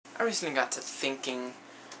I recently got to thinking,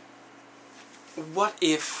 what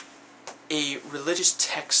if a religious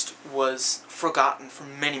text was forgotten for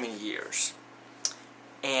many, many years,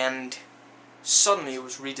 and suddenly it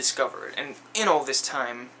was rediscovered, and in all this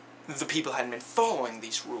time, the people hadn't been following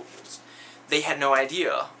these rules. They had no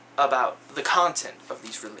idea about the content of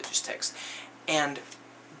these religious texts, and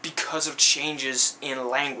because of changes in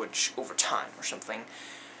language over time or something,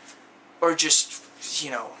 or just,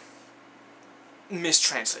 you know,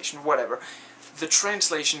 mistranslation, whatever, the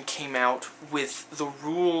translation came out with the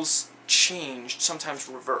rules changed, sometimes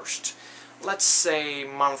reversed. Let's say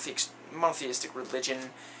monotheistic religion,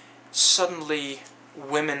 suddenly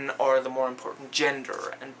women are the more important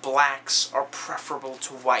gender, and blacks are preferable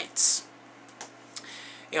to whites.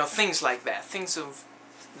 You know, things like that, things of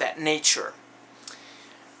that nature.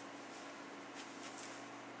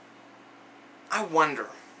 I wonder,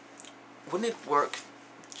 wouldn't it work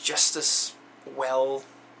just as well,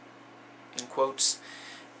 in quotes,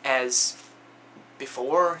 as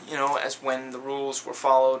before, you know, as when the rules were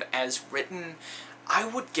followed as written? I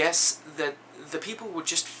would guess that the people would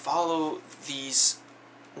just follow these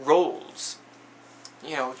roles.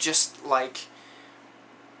 You know, just like,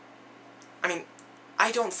 I mean,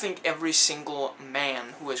 I don't think every single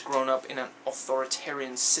man who has grown up in an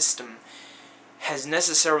authoritarian system has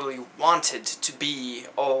necessarily wanted to be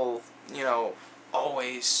all, you know,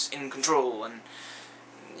 always in control and,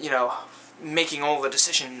 you know, making all the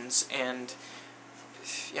decisions, and,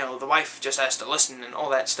 you know, the wife just has to listen and all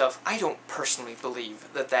that stuff. I don't personally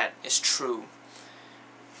believe that that is true.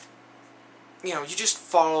 You know, you just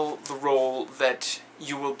follow the role that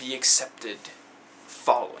you will be accepted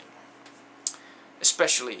following.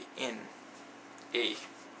 Especially in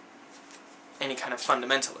any kind of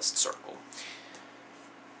fundamentalist circle.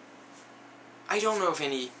 I don't know if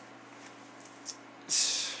any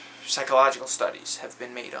psychological studies have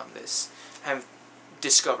been made on this, have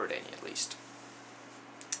discovered any at least.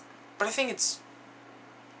 But I think it's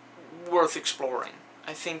worth exploring.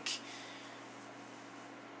 I think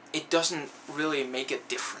it doesn't really make a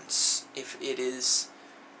difference if it is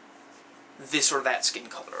this or that skin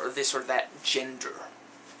color, or this or that gender.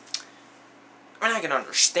 I mean, I can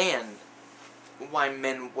understand why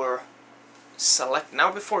men were selected.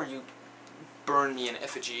 Now, before you burn me in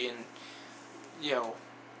effigy and, you know,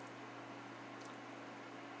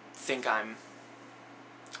 think I'm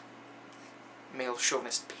male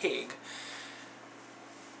chauvinist pig,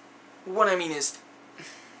 what I mean is,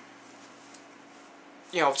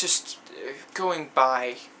 you know, just going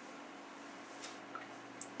by,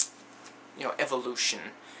 you know,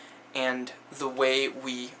 evolution and the way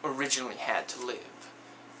we originally had to live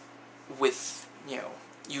with, you know,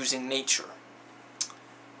 using nature.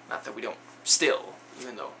 Not that we don't still,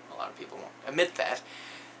 even though a lot of people won't admit that.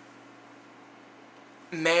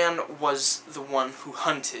 Man was the one who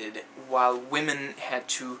hunted, while women had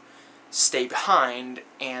to stay behind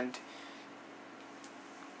and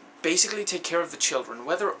basically take care of the children,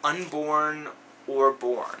 whether unborn or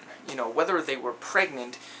born. You know, whether they were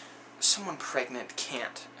pregnant. Someone pregnant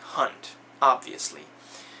can't hunt, obviously.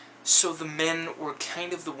 So the men were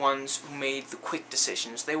kind of the ones who made the quick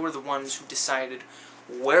decisions. They were the ones who decided,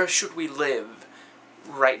 where should we live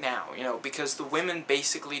right now? You know, because the women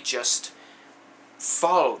basically just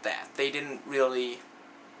followed that. They didn't really,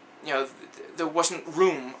 you know, there wasn't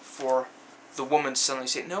room for the woman to suddenly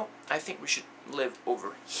say, no, I think we should live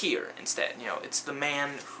over here instead. You know, it's the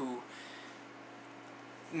man who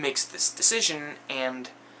makes this decision,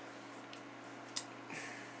 and,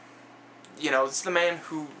 you know, it's the man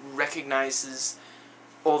who recognizes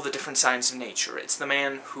all the different signs of nature. It's the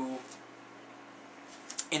man who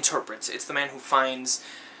interprets. It's the man who finds,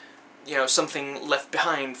 you know, something left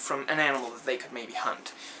behind from an animal that they could maybe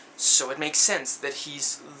hunt. So it makes sense that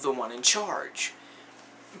he's the one in charge.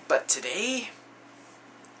 But today,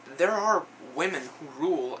 there are women who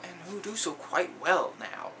rule, and who do so quite well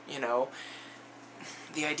now, you know.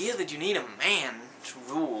 The idea that you need a man to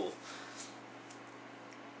rule,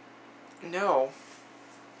 no,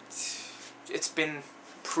 it's been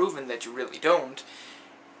proven that you really don't.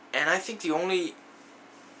 And I think one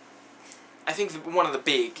of the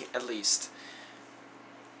big, at least,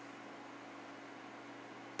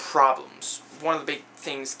 problems, one of the big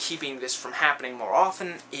things keeping this from happening more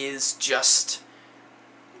often is just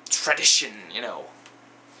tradition, you know.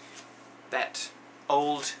 That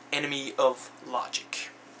old enemy of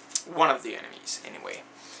logic. One of the enemies, anyway.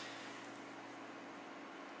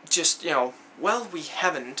 Just, you know, well, we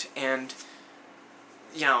haven't, and,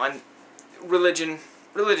 you know, and religion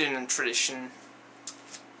and tradition,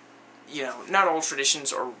 you know, not all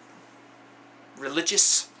traditions are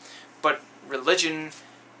religious, but religion,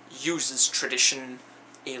 uses tradition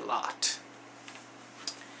a lot.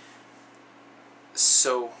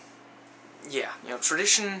 So, yeah, you know,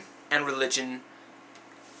 tradition and religion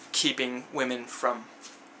keeping women from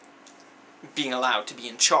being allowed to be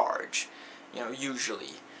in charge, you know,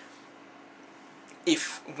 usually,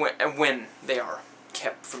 when they are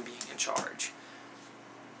kept from being in charge.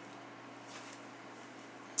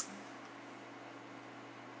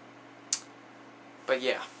 But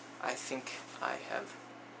yeah, I think I have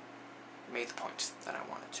made the point that I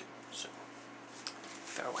wanted to, so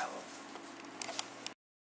farewell.